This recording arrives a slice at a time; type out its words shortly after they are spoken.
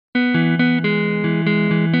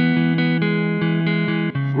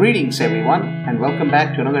Greetings, everyone, and welcome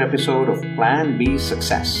back to another episode of Plan B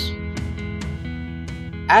Success.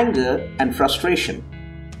 Anger and frustration.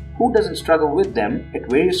 Who doesn't struggle with them at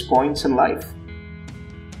various points in life?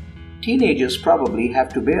 Teenagers probably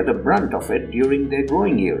have to bear the brunt of it during their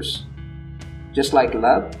growing years. Just like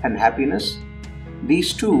love and happiness,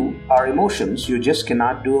 these two are emotions you just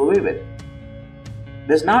cannot do away with.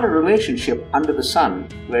 There's not a relationship under the sun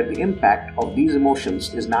where the impact of these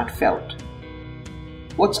emotions is not felt.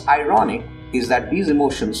 What's ironic is that these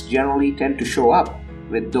emotions generally tend to show up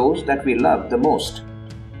with those that we love the most.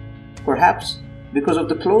 Perhaps because of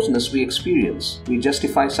the closeness we experience, we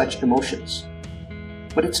justify such emotions.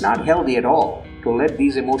 But it's not healthy at all to let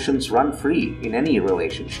these emotions run free in any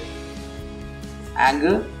relationship.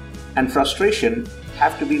 Anger and frustration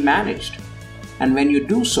have to be managed, and when you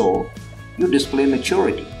do so, you display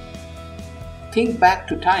maturity. Think back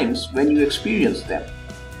to times when you experienced them.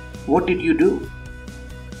 What did you do?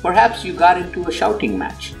 Perhaps you got into a shouting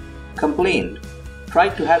match, complained,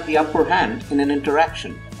 tried to have the upper hand in an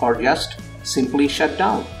interaction, or just simply shut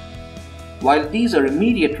down. While these are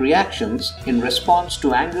immediate reactions in response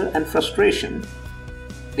to anger and frustration,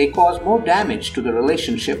 they cause more damage to the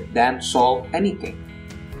relationship than solve anything.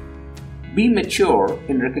 Be mature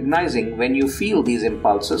in recognizing when you feel these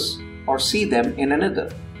impulses or see them in another.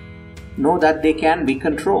 Know that they can be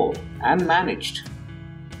controlled and managed.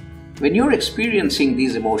 When you're experiencing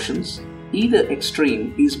these emotions, either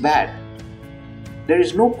extreme is bad. There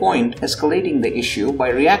is no point escalating the issue by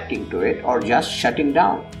reacting to it or just shutting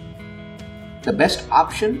down. The best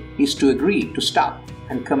option is to agree to stop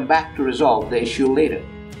and come back to resolve the issue later.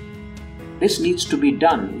 This needs to be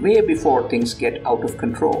done way before things get out of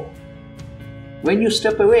control. When you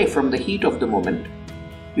step away from the heat of the moment,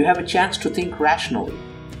 you have a chance to think rationally,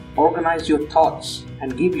 organize your thoughts,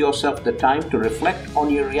 and give yourself the time to reflect on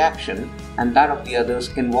your reaction and that of the others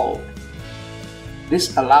involved.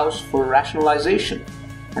 This allows for rationalization,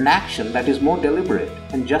 an action that is more deliberate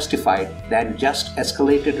and justified than just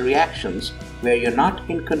escalated reactions where you're not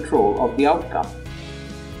in control of the outcome.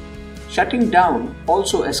 Shutting down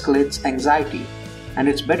also escalates anxiety, and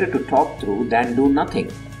it's better to talk through than do nothing.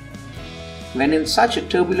 When in such a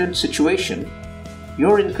turbulent situation,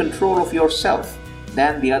 you're in control of yourself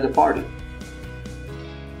than the other party.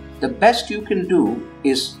 The best you can do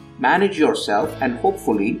is manage yourself and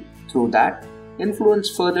hopefully, through that,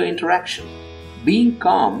 influence further interaction. Being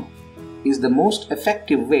calm is the most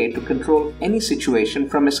effective way to control any situation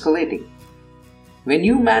from escalating. When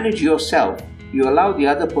you manage yourself, you allow the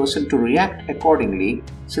other person to react accordingly,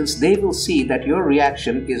 since they will see that your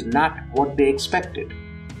reaction is not what they expected.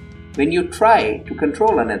 When you try to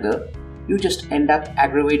control another, you just end up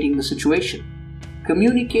aggravating the situation.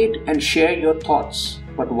 Communicate and share your thoughts,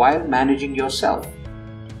 but while managing yourself.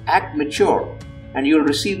 Act mature, and you'll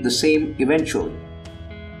receive the same eventually.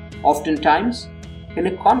 Oftentimes, in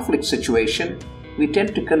a conflict situation, we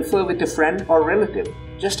tend to confer with a friend or relative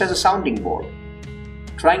just as a sounding board.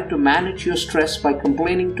 Trying to manage your stress by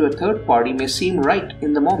complaining to a third party may seem right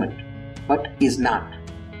in the moment, but is not.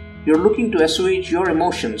 You're looking to assuage your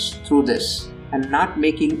emotions through this and not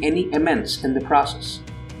making any amends in the process.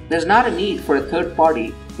 There's not a need for a third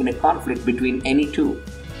party in a conflict between any two.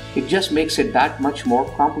 It just makes it that much more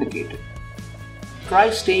complicated. Try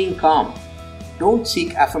staying calm. Don't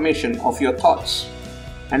seek affirmation of your thoughts.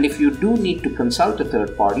 And if you do need to consult a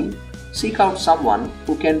third party, seek out someone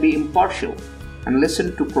who can be impartial and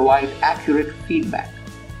listen to provide accurate feedback.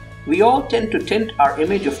 We all tend to tint our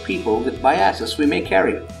image of people with biases we may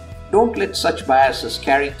carry. Don't let such biases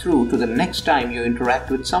carry through to the next time you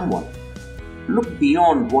interact with someone. Look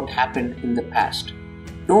beyond what happened in the past.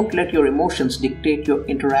 Don't let your emotions dictate your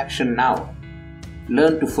interaction now.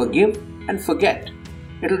 Learn to forgive and forget.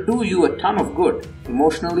 It'll do you a ton of good,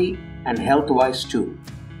 emotionally and health-wise too.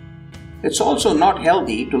 It's also not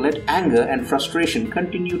healthy to let anger and frustration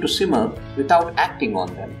continue to simmer without acting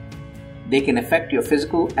on them. They can affect your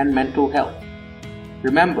physical and mental health.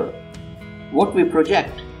 Remember, what we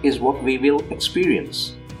project is what we will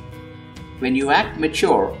experience. When you act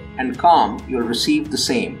mature and calm, you'll receive the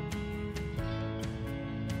same.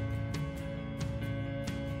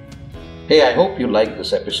 Hey, I hope you liked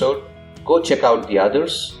this episode. Go check out the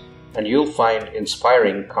others, and you'll find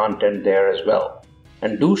inspiring content there as well.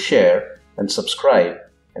 And do share and subscribe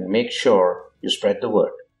and make sure you spread the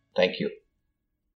word. Thank you.